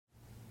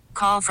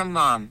call from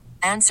mom.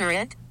 Answer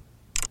it.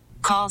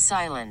 Call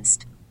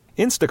silenced.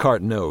 Instacart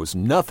knows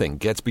nothing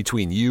gets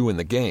between you and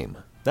the game.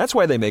 That's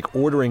why they make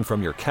ordering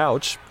from your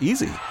couch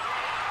easy.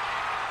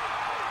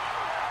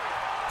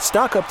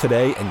 Stock up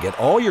today and get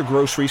all your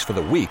groceries for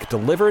the week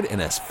delivered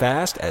in as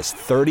fast as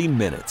 30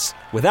 minutes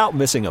without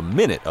missing a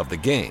minute of the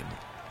game.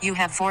 You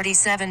have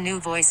 47 new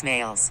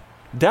voicemails.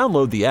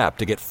 Download the app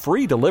to get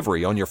free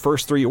delivery on your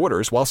first 3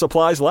 orders while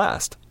supplies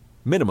last.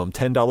 Minimum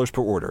 $10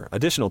 per order.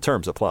 Additional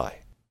terms apply.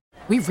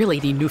 We really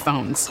need new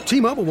phones.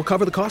 T-Mobile will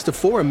cover the cost of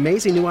 4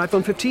 amazing new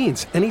iPhone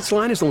 15s, and each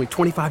line is only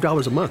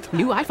 $25 a month.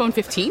 New iPhone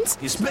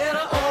 15s? It's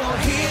better over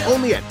here.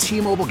 Only at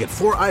T-Mobile, get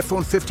 4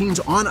 iPhone 15s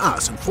on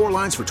us and 4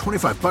 lines for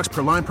 $25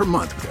 per line per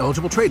month with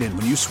eligible trade-in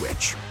when you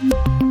switch.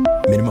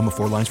 Minimum of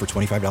 4 lines for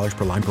 $25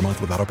 per line per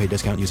month with autopay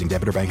discount using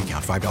debit or bank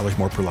account. $5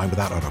 more per line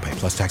without autopay,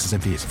 plus taxes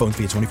and fees. Phone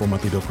fee at 24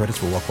 monthly bill credits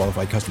for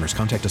well-qualified customers.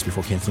 Contact us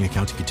before canceling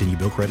account to continue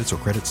bill credits or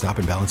credit stop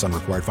and balance on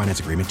required finance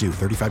agreement due.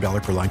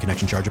 $35 per line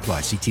connection charge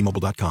applies. See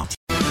T-Mobile.com.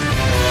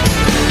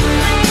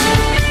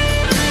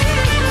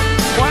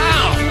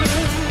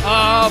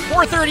 Wow.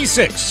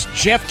 436,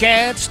 Jeff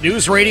Katz,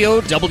 News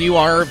Radio,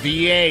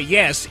 WRVA.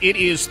 Yes, it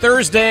is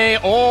Thursday,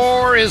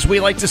 or as we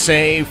like to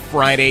say,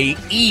 Friday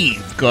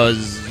Eve,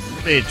 because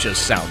it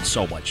just sounds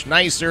so much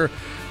nicer.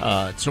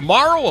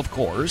 Tomorrow, of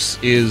course,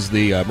 is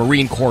the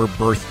Marine Corps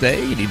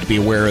birthday. You need to be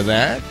aware of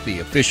that. The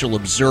official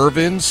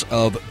observance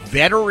of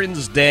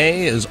Veterans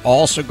Day is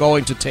also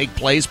going to take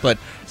place, but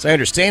as I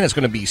understand, it's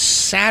going to be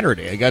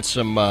Saturday. I got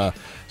some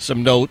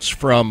notes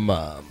from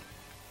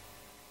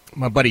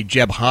my buddy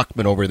Jeb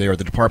Hochman over there at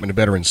the Department of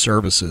Veterans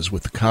Services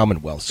with the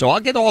Commonwealth. So I'll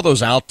get all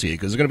those out to you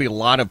because there's going to be a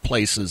lot of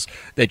places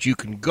that you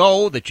can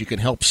go that you can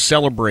help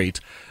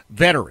celebrate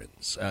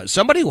veterans.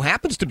 Somebody who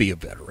happens to be a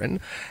veteran,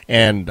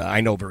 and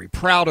I know very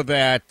proud of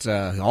that,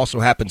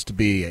 also happens to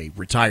be a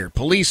retired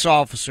police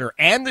officer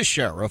and the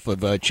Sheriff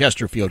of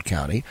Chesterfield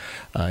County,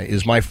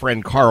 is my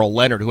friend Karl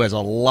Leonard, who has a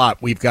lot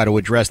we've got to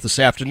address this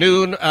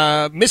afternoon.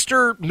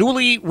 Mr.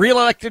 newly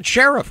reelected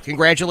Sheriff,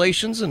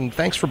 congratulations, and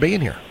thanks for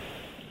being here.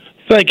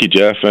 Thank you,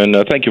 Jeff, and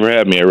thank you for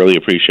having me. I really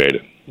appreciate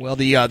it. Well,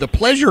 the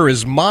pleasure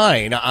is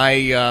mine.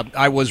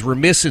 I was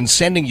remiss in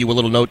sending you a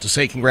little note to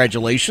say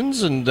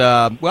congratulations, and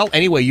well,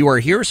 anyway, you are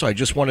here, so I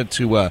just wanted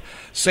to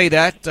say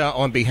that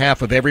on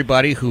behalf of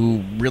everybody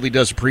who really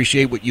does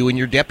appreciate what you and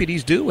your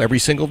deputies do every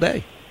single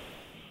day.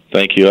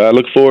 Thank you. I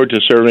look forward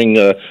to serving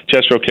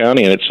Chesterfield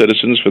County and its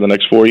citizens for the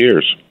next 4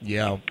 years.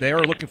 Yeah, they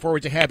are looking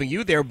forward to having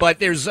you there, but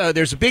there's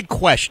a big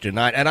question,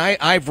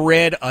 I've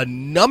read a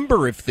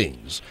number of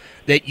things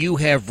that you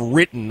have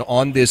written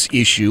on this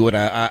issue, and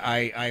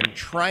I'm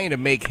trying to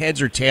make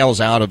heads or tails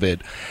out of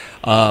it.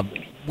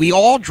 We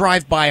all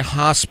drive by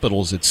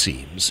hospitals, it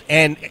seems,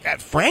 and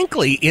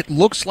frankly, it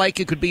looks like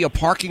it could be a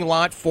parking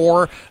lot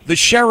for the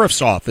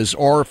sheriff's office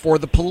or for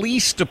the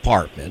police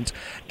department,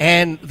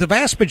 and the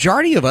vast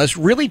majority of us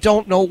really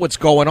don't know what's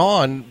going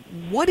on.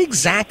 What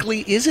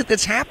exactly is it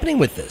that's happening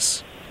with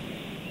this?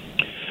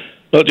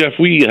 Well, Jeff,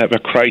 we have a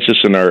crisis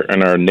in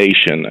our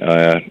nation.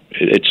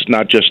 It's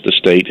not just the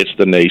state; it's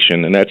the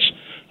nation, and that's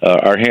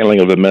our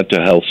handling of the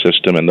mental health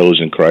system and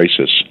those in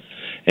crisis.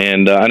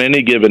 And on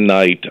any given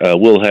night,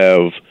 we'll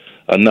have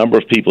a number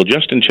of people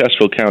just in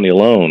Chesterfield County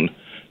alone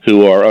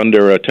who are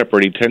under a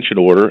temporary detention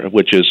order,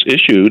 which is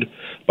issued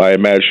by a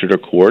magistrate or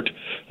court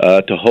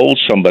to hold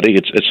somebody.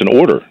 It's an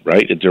order,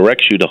 right? It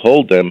directs you to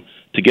hold them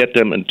to get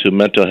them into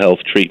mental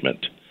health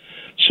treatment.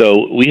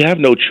 So we have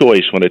no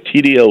choice. When a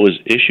TDO is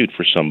issued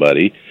for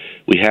somebody,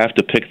 we have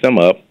to pick them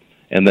up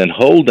and then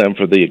hold them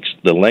for the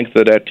length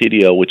of that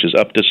TDO, which is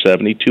up to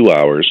 72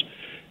 hours,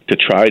 to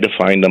try to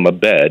find them a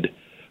bed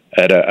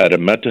at a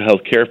mental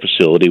health care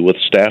facility with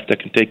staff that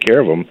can take care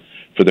of them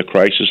for the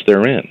crisis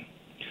they're in.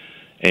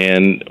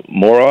 And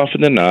more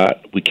often than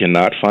not, we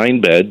cannot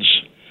find beds.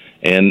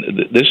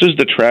 And this is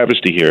the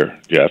travesty here,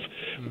 Jeff.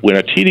 When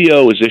a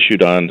TDO is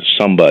issued on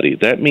somebody,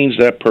 that means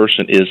that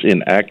person is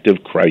in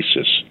active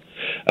crisis.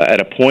 At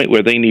a point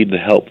where they need the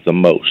help the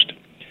most.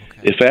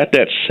 Okay. If at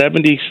that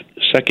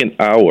 72nd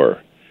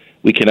hour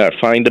we cannot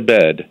find a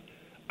bed,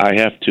 I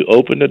have to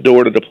open the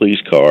door to the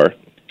police car,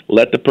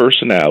 let the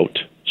person out,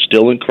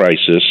 still in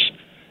crisis,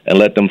 and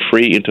let them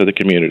free into the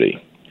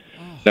community.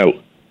 Now,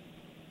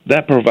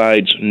 that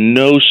provides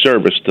no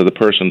service to the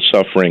person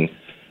suffering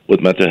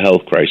with mental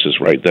health crisis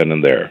right then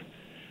and there.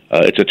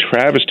 It's a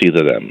travesty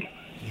to them.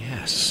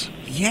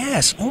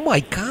 Yes. Oh, my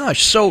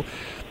gosh. So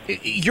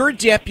your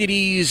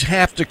deputies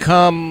have to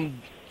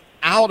come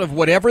out of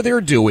whatever they're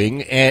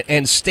doing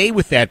and stay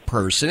with that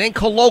person. And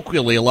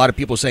colloquially, a lot of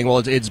people are saying, well,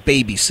 it's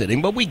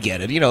babysitting, but we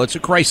get it. You know, it's a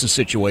crisis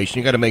situation.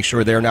 You got to make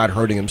sure they're not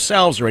hurting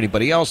themselves or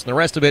anybody else and the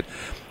rest of it.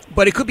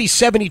 But it could be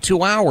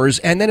 72 hours,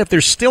 and then if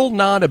there's still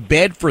not a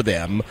bed for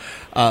them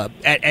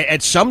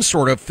at some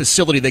sort of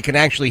facility that can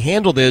actually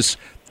handle this,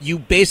 you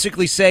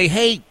basically say,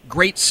 hey,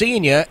 great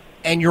seeing you,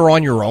 and you're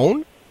on your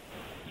own?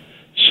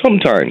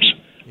 Sometimes.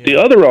 The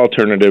other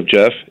alternative,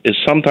 Jeff, is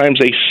sometimes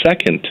a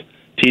second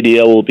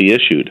TDL will be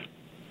issued,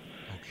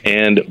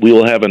 and we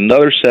will have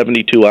another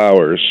 72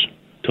 hours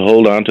to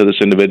hold on to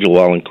this individual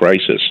while in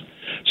crisis.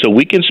 So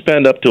we can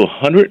spend up to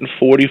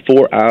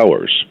 144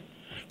 hours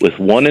with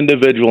one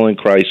individual in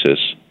crisis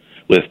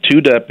with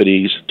 2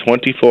 deputies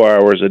 24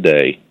 hours a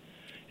day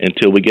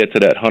until we get to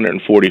that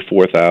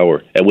 144th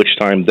hour, at which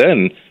time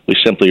then we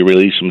simply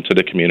release them to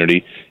the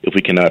community if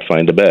we cannot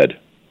find a bed.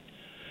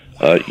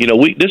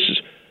 This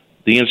is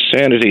the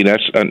insanity, and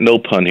that's no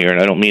pun here,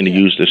 and I don't mean to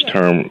use this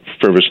term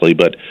frivolously,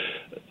 but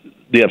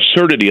the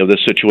absurdity of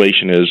this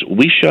situation is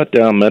we shut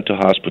down mental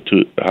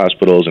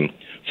hospitals and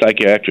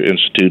psychiatric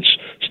institutes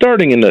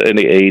starting in the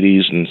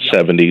 80s and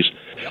 70s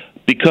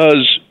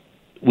because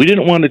we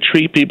didn't want to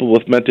treat people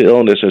with mental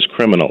illness as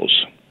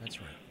criminals. That's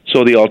right.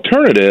 So the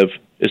alternative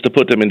is to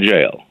put them in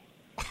jail.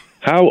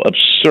 How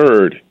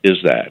absurd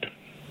is that?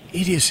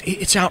 It is.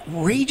 It's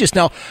outrageous.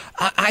 Now,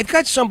 I've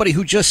got somebody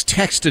who just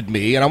texted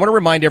me, and I want to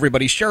remind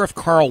everybody, Sheriff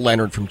Karl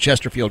Leonard from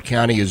Chesterfield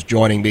County is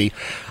joining me.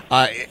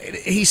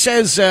 He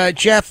says,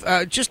 Jeff,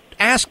 just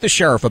ask the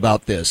sheriff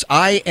about this.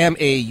 I am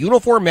a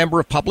uniformed member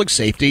of public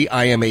safety.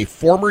 I am a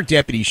former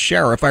deputy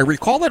sheriff. I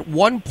recall at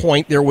one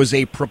point there was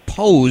a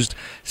proposed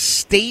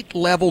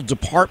state-level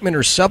department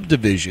or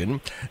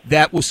subdivision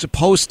that was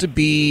supposed to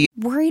be...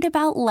 Worried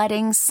about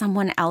letting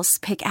someone else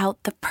pick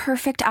out the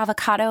perfect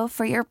avocado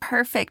for your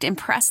perfect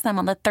impress them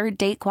on the third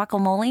date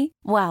guacamole?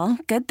 Well,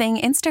 good thing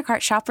Instacart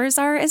shoppers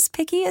are as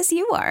picky as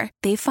you are.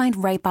 They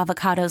find ripe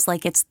avocados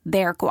like it's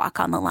their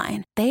guac on the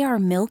line. They are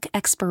milk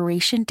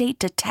expiration date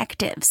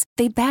detectives.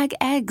 They bag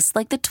eggs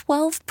like the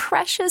 12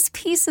 precious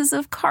pieces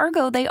of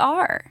cargo they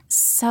are.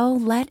 So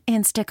let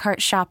Instacart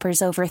shoppers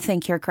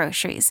overthink your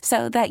groceries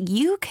so that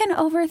you can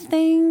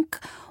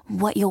overthink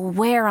what you'll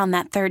wear on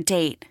that third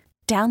date.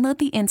 Download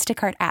the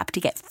Instacart app to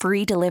get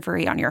free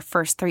delivery on your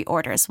first 3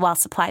 orders while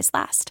supplies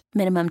last.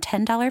 Minimum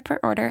 $10 per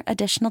order.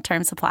 Additional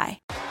terms apply.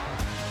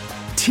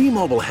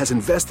 T-Mobile has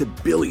invested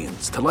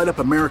billions to light up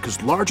America's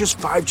largest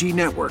 5G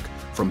network,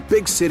 from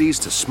big cities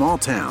to small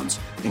towns,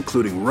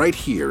 including right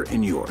here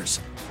in yours.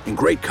 And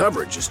great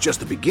coverage is just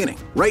the beginning.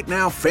 Right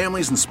now,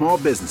 families and small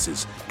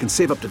businesses can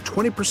save up to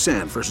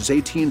 20% versus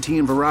AT&T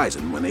and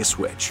Verizon when they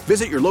switch.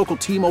 Visit your local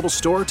T-Mobile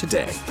store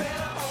today.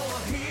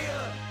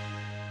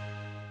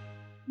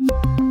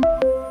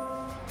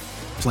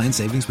 Plan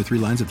savings with 3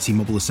 lines of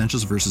T-Mobile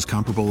Essentials versus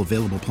comparable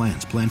available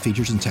plans. Plan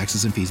features and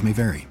taxes and fees may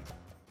vary.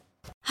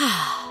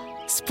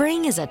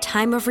 Spring is a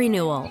time of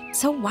renewal,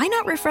 so why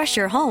not refresh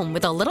your home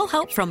with a little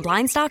help from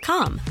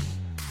Blinds.com?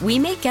 We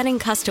make getting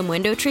custom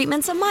window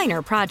treatments a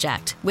minor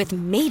project with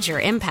major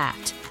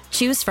impact.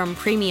 Choose from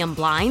premium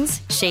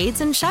blinds,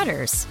 shades, and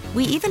shutters.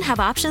 We even have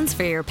options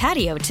for your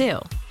patio, too.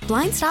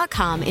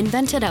 Blinds.com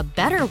invented a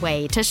better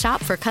way to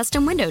shop for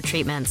custom window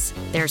treatments.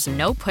 There's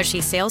no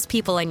pushy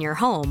salespeople in your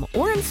home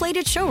or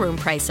inflated showroom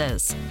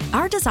prices.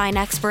 Our design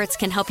experts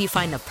can help you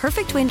find the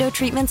perfect window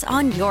treatments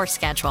on your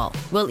schedule.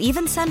 We'll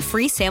even send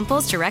free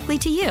samples directly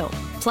to you.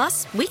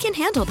 Plus, we can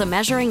handle the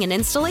measuring and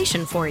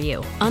installation for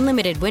you.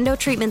 Unlimited window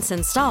treatments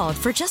installed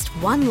for just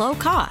one low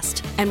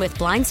cost. And with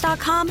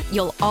Blinds.com,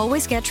 you'll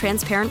always get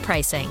transparent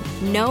pricing.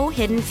 No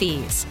hidden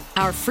fees.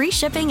 Our free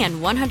shipping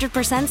and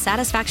 100%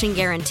 satisfaction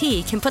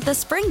guarantee can put the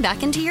spring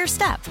back into your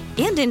step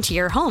and into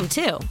your home,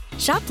 too.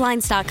 Shop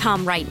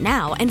Blinds.com right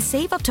now and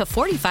save up to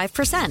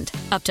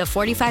 45%. Up to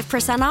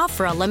 45% off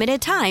for a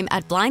limited time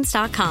at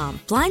Blinds.com.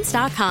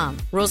 Blinds.com.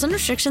 Rules and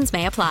restrictions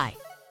may apply.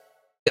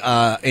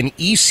 An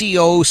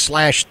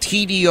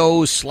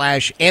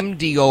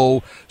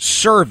ECO/TDO/MDO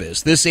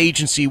service. This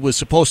agency was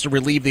supposed to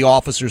relieve the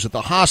officers at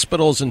the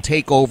hospitals and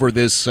take over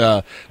this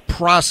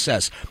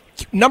process.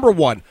 Number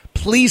one,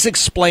 please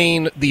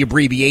explain the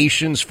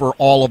abbreviations for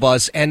all of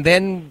us, and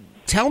then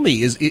tell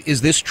me,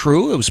 is this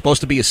true? It was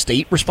supposed to be a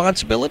state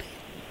responsibility?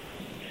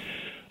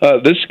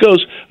 This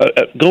goes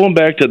going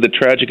back to the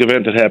tragic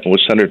event that happened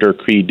with Senator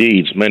Creed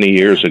Deeds many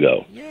years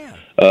ago. Yeah.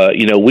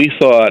 We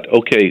thought,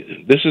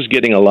 okay, this is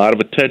getting a lot of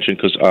attention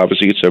because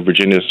obviously it's a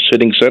Virginia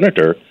sitting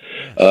senator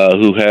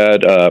who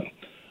had a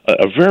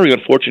very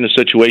unfortunate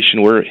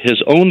situation where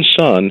his own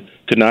son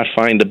could not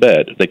find a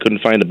bed. They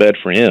couldn't find a bed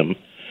for him.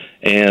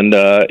 And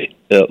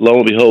lo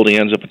and behold, he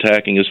ends up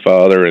attacking his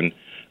father, and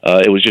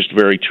it was just a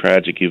very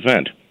tragic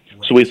event.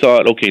 Right. So we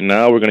thought, okay,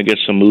 now we're going to get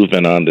some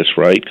movement on this,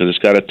 right, because it's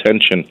got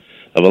attention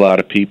of a lot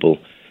of people.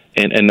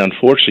 And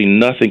unfortunately,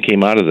 nothing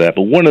came out of that.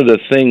 But one of the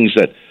things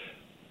that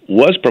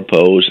was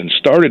proposed and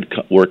started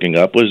working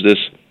up was this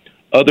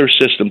other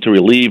system to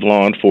relieve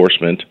law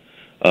enforcement.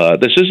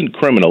 This isn't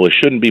criminal. It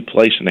shouldn't be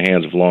placed in the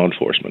hands of law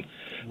enforcement.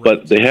 Right.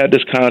 But they had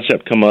this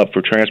concept come up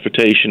for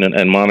transportation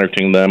and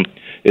monitoring them.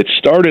 It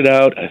started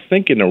out, I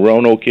think, in the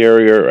Roanoke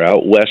area or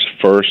out west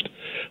first,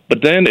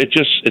 but then it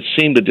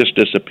seemed to just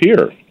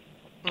disappear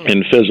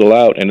and fizzle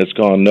out, and it's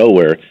gone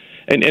nowhere.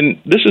 And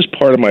this is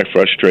part of my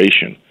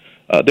frustration.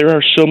 There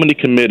are so many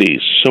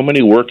committees, so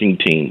many working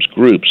teams,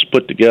 groups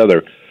put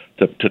together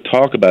to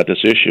talk about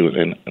this issue,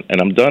 and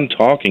I'm done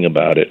talking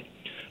about it.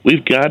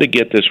 We've got to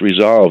get this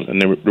resolved, and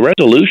the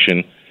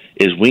resolution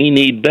is we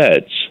need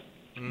beds,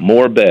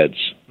 more beds.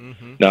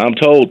 Now, I'm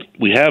told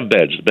we have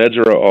beds. The beds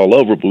are all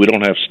over, but we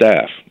don't have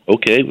staff.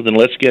 Okay, well, then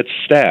let's get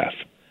staff.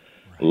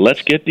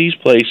 Let's get these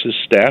places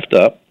staffed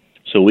up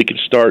so we can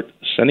start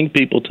sending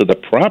people to the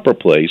proper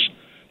place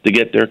to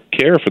get their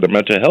care for their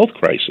mental health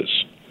crisis.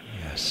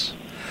 Yes.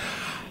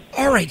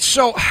 All right,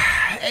 so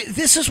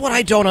this is what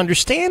I don't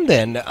understand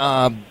then.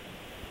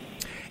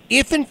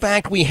 If, in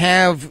fact, we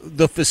have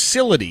the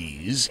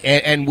facilities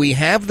and we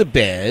have the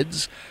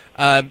beds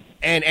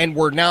and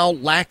we're now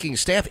lacking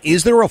staff,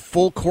 is there a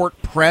full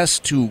court press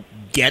to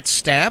get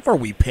staff? Are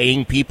we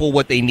paying people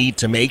what they need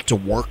to make to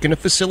work in a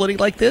facility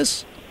like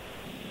this?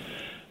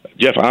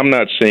 Jeff, I'm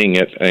not seeing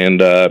it,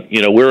 and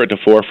we're at the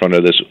forefront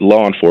of this.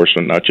 Law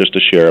enforcement, not just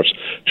the sheriffs,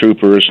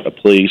 troopers,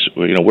 police.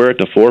 We're at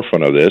the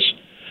forefront of this,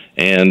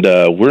 and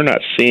we're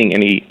not seeing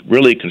any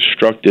really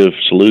constructive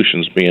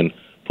solutions being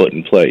put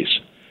in place.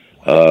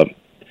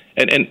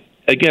 And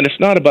again, it's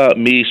not about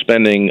me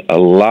spending a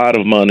lot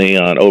of money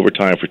on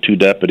overtime for 2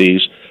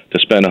 deputies to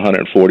spend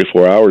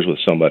 144 hours with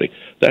somebody.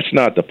 That's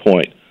not the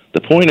point.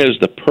 The point is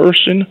the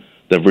person,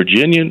 the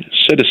Virginian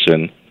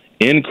citizen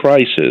in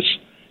crisis,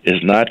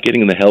 is not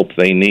getting the help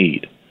they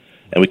need.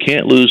 And we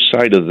can't lose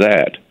sight of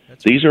that.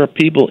 These are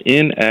people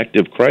in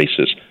active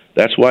crisis.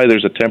 That's why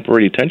there's a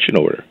temporary detention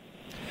order.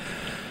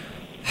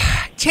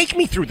 Take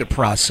me through the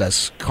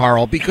process,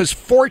 Karl, because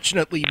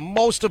fortunately,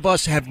 most of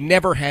us have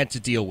never had to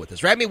deal with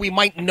this, right? I mean, we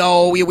might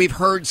know, we've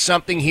heard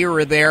something here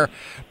or there,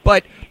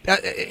 but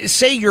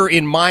say you're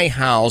in my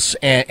house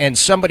and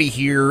somebody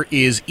here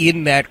is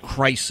in that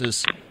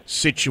crisis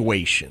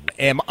situation.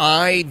 Am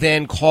I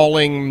then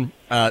calling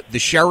the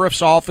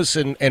sheriff's office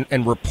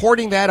and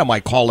reporting that? Am I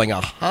calling a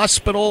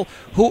hospital?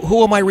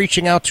 Who am I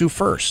reaching out to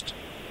first?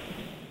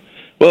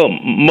 Well,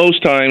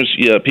 most times,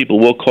 people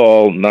will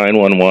call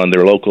 911,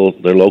 their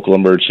local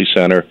emergency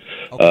center,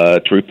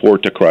 to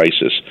report to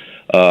crisis.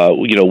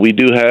 We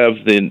do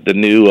have the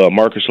new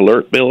Marcus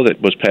Alert bill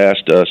that was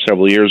passed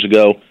several years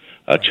ago.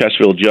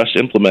 Chesterfield just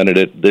implemented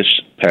it this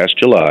past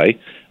July.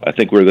 I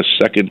think we're the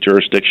second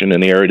jurisdiction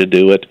in the area to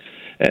do it,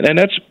 and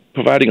that's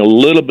providing a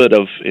little bit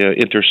of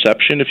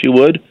interception, if you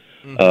would,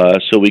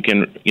 so we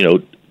can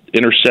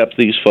intercept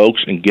these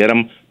folks and get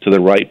them to the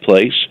right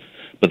place.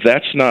 But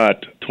that's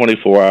not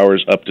 24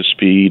 hours up to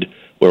speed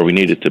where we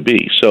need it to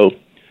be. So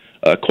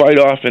quite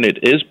often it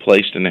is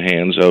placed in the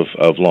hands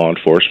of law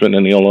enforcement,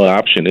 and the only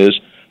option is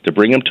to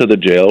bring them to the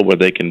jail where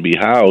they can be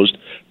housed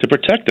to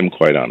protect them,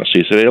 quite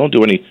honestly, so they don't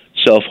do any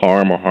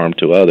self-harm or harm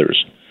to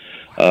others.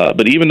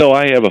 But even though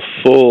I have a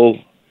full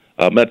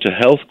mental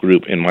health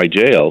group in my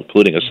jail,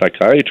 including a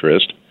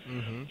psychiatrist,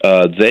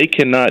 they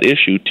cannot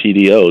issue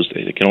TDOs.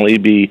 They can only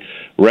be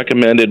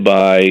recommended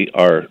by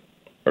our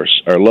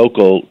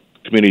local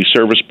community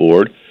service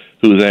board,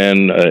 who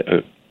then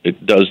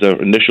it does the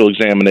initial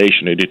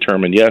examination. They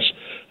determine, yes,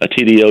 a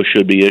TDO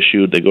should be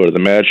issued. They go to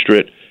the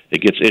magistrate.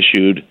 It gets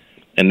issued.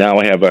 And now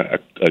I have a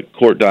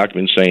court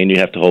document saying you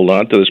have to hold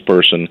on to this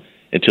person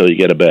until you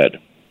get a bed.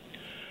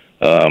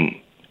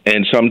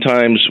 And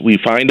sometimes we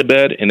find a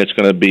bed, and it's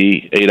going to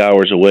be 8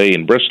 hours away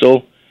in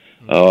Bristol,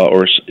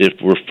 or if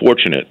we're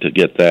fortunate to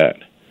get that.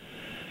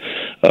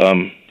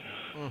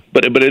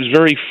 But it's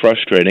very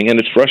frustrating, and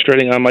it's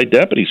frustrating on my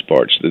deputies'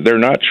 parts. They're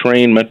not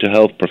trained mental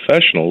health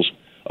professionals,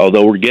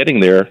 although we're getting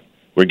there.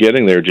 We're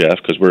getting there, Jeff,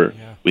 because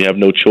we have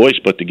no choice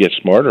but to get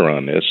smarter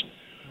on this.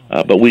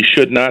 But we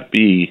should not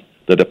be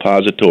the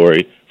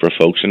depository for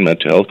folks in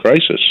mental health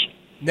crisis.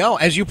 No,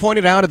 as you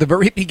pointed out at the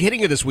very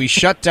beginning of this, we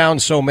shut down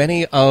so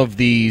many of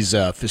these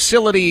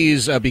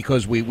facilities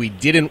because we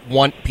didn't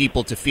want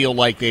people to feel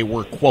like they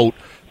were, quote,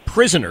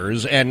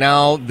 prisoners, and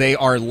now they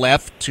are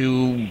left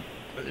to...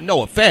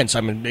 No offense.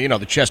 I mean,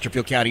 the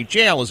Chesterfield County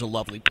Jail is a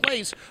lovely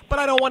place, but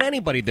I don't want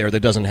anybody there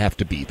that doesn't have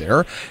to be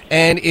there.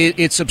 And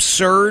it's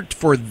absurd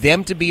for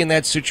them to be in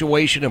that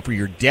situation and for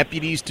your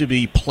deputies to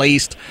be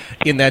placed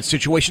in that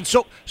situation.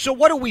 So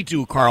what do we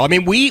do, Karl? I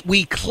mean,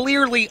 we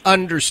clearly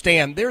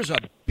understand there's a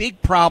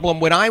big problem.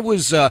 When I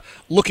was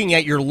looking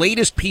at your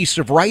latest piece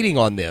of writing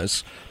on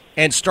this,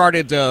 and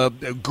started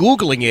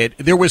Googling it,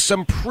 there was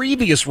some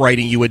previous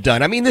writing you had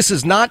done. I mean, this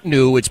is not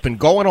new. It's been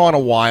going on a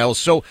while.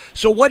 So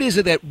what is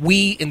it that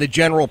we in the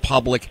general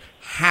public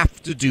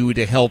have to do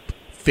to help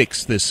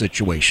fix this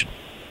situation?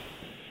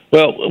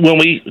 Well, when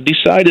we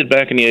decided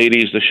back in the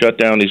 80s to shut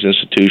down these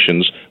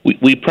institutions,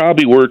 we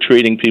probably were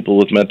treating people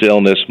with mental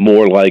illness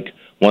more like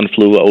one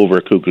flew over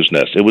a cuckoo's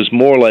nest. It was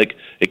more like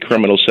a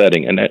criminal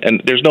setting,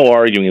 and there's no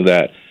arguing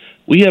that.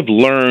 We have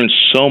learned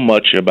so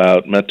much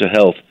about mental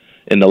health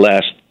in the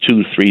last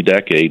 2-3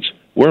 decades.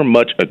 We're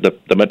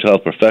the mental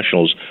health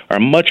professionals are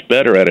much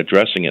better at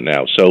addressing it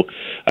now. So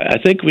I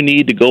think we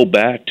need to go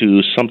back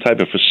to some type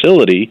of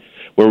facility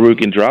where we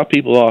can drop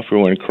people off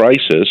who are in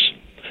crisis.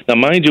 Now,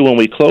 mind you, when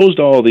we closed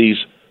all these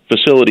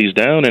facilities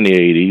down in the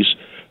 80s,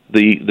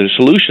 the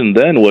solution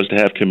then was to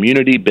have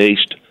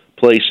community-based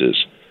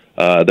places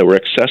that were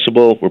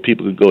accessible where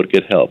people could go to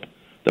get help.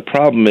 The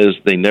problem is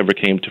they never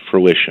came to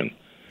fruition.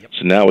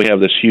 So now we have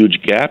this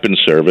huge gap in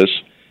service,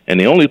 and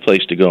the only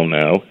place to go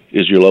now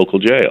is your local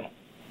jail.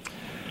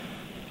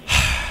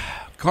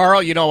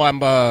 Karl,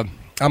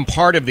 I'm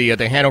part of the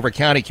Hanover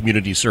County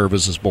Community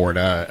Services Board,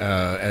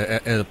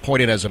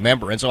 appointed as a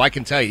member, and so I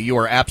can tell you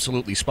are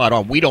absolutely spot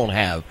on. We don't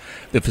have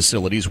the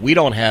facilities. We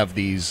don't have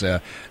these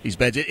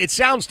beds. It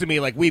sounds to me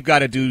like we've got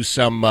to do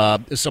some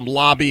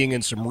lobbying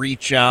and some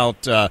reach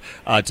out to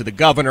the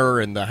governor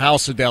and the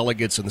House of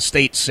Delegates and the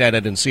state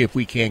Senate and see if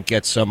we can't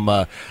get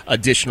some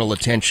additional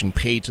attention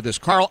paid to this.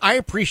 Karl, I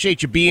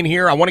appreciate you being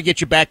here. I want to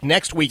get you back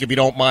next week if you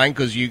don't mind,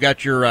 because you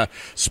got your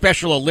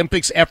Special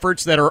Olympics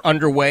efforts that are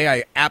underway.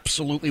 I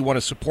absolutely want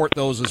to support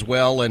those as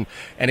well. And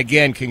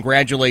again,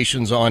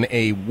 congratulations on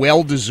a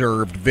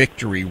well-deserved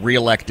victory,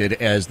 reelected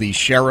as the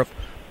Sheriff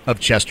of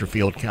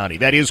Chesterfield County.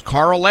 That is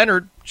Karl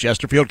Leonard,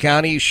 Chesterfield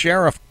County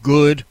Sheriff.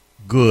 Good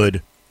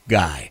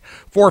guy.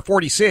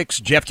 446,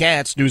 Jeff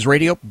Katz, News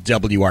Radio,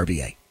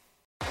 WRVA.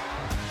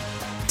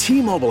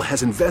 T-Mobile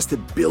has invested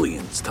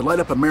billions to light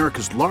up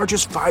America's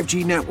largest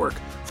 5G network,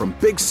 from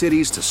big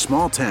cities to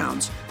small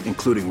towns,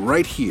 including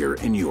right here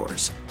in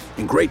yours.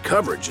 And great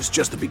coverage is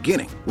just the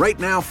beginning. Right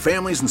now,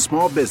 families and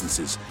small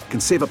businesses can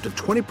save up to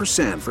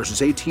 20%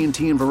 versus AT&T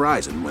and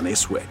Verizon when they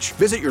switch.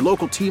 Visit your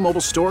local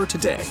T-Mobile store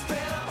today.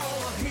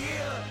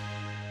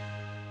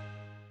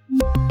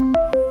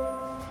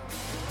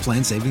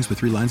 Plan savings with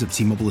 3 lines of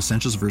T-Mobile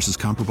Essentials versus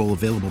comparable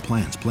available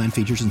plans. Plan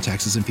features and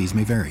taxes and fees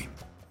may vary.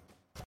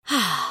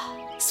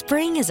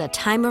 Spring is a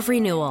time of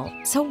renewal,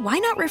 so why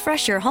not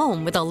refresh your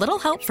home with a little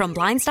help from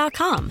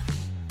Blinds.com?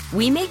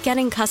 We make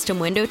getting custom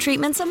window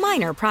treatments a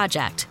minor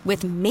project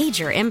with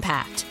major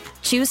impact.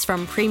 Choose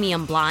from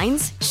premium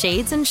blinds,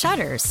 shades, and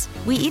shutters.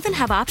 We even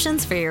have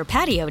options for your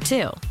patio,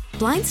 too.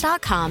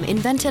 Blinds.com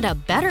invented a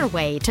better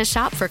way to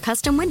shop for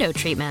custom window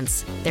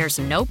treatments. There's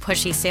no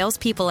pushy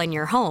salespeople in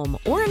your home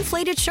or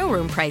inflated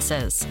showroom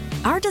prices.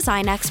 Our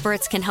design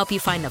experts can help you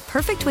find the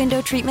perfect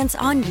window treatments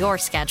on your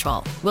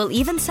schedule. We'll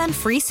even send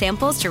free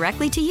samples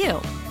directly to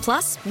you.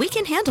 Plus, we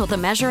can handle the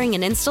measuring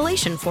and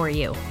installation for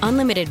you.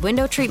 Unlimited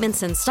window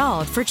treatments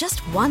installed for just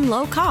one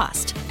low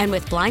cost. And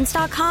with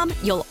Blinds.com,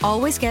 you'll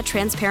always get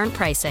transparent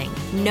pricing.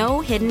 No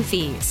hidden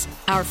fees.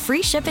 Our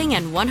free shipping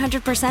and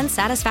 100%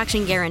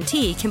 satisfaction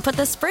guarantee can put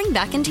the spring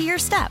back into your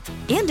step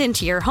and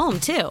into your home,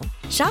 too.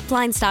 Shop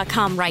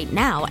Blinds.com right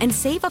now and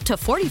save up to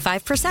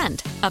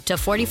 45%. Up to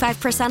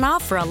 45%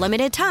 off for a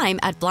limited time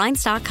at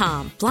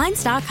Blinds.com.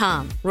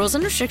 Blinds.com. Rules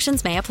and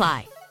restrictions may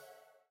apply.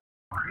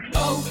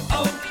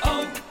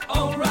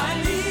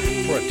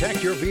 O'Reilly.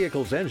 Protect your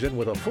vehicle's engine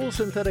with a full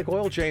synthetic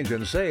oil change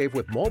and save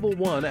with Mobile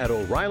One at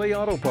O'Reilly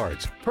Auto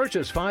Parts.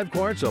 Purchase 5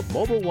 quarts of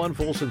Mobile One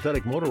full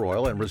synthetic motor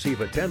oil and receive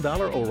a $10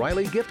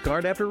 O'Reilly gift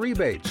card after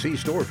rebate. See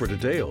store for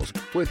details.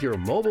 With your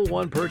Mobile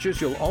One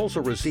purchase, you'll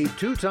also receive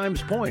 2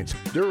 times points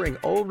during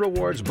O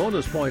Rewards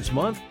Bonus Points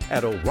Month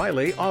at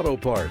O'Reilly Auto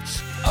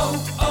Parts.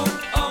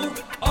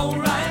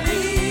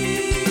 O'Reilly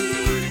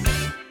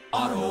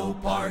Auto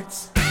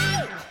Parts.